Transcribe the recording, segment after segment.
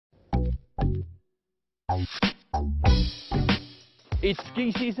It's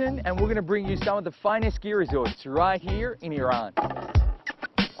ski season and we're going to bring you some of the finest ski resorts right here in Iran.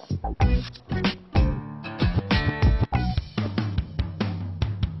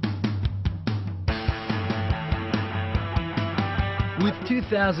 With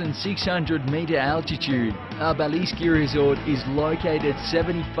 2,600 meter altitude, our Bali ski resort is located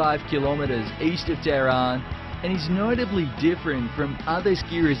 75 kilometers east of Tehran and is notably different from other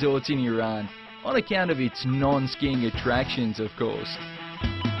ski resorts in Iran, on account of its non-skiing attractions, of course.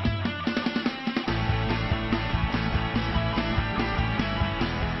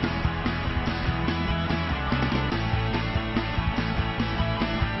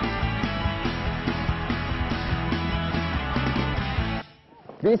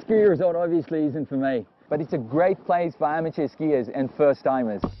 This ski resort obviously isn't for me, but it's a great place for amateur skiers and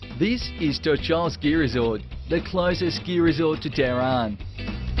first-timers. This is Tochal Ski Resort, the closest ski resort to Tehran.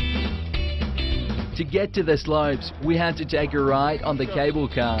 To get to the slopes, we had to take a ride on the cable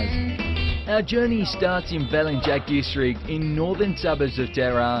cars. Our journey starts in Belenjak district in northern suburbs of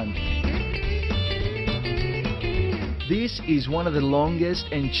Tehran. This is one of the longest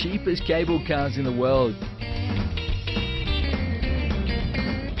and cheapest cable cars in the world.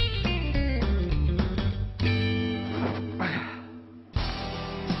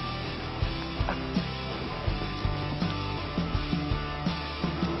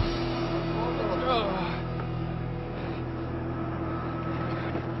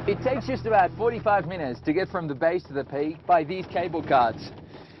 It takes just about 45 minutes to get from the base to the peak by these cable cars.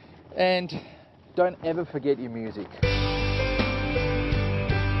 And don't ever forget your music.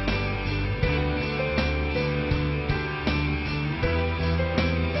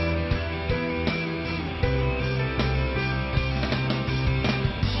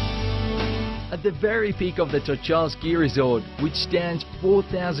 At the very peak of the Tochal Ski Resort, which stands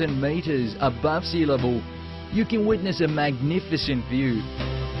 4,000 meters above sea level, you can witness a magnificent view.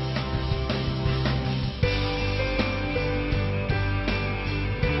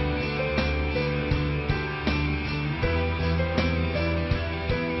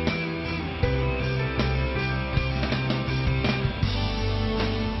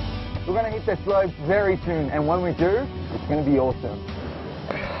 We're going to hit the slopes very soon, and when we do, it's going to be awesome.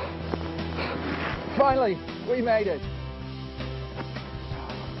 Finally, we made it.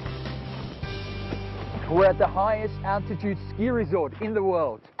 We're at the highest altitude ski resort in the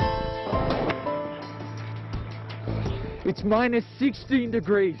world. It's minus 16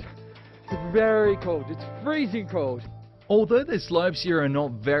 degrees. It's very cold. It's freezing cold. Although the slopes here are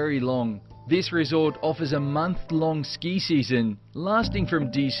not very long, this resort offers a month-long ski season, lasting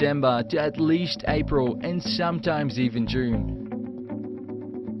from December to at least April and sometimes even June.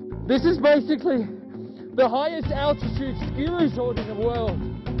 This is basically the highest altitude ski resort in the world.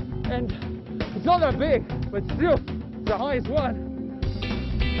 And it's not that big, but still, it's the highest one.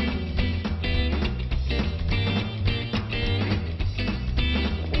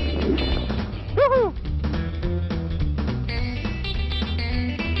 Woohoo!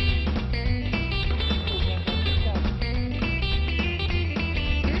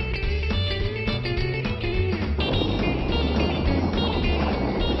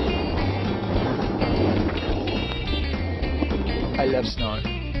 I love snow.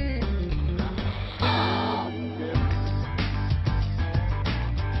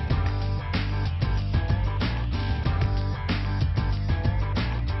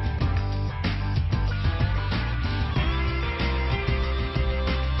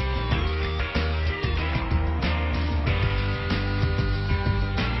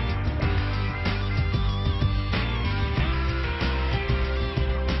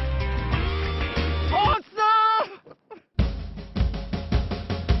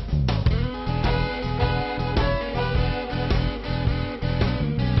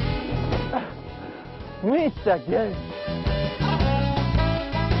 Missed again.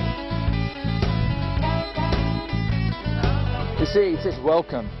 You see, it says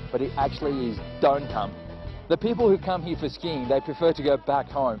welcome, but it actually is don't come. The people who come here for skiing, they prefer to go back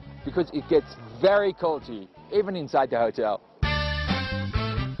home because it gets very cold here, even inside the hotel.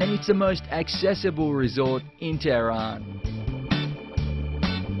 And it's the most accessible resort in Tehran.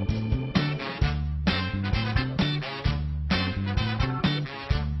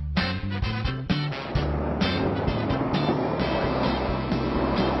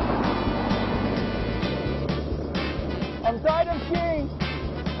 I'm tired of skiing.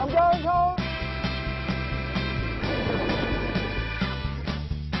 I'm going home.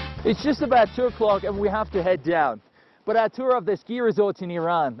 It's just about 2 o'clock and we have to head down. But our tour of the ski resorts in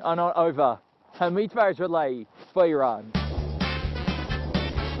Iran are not over. Hamid Faraj for Iran.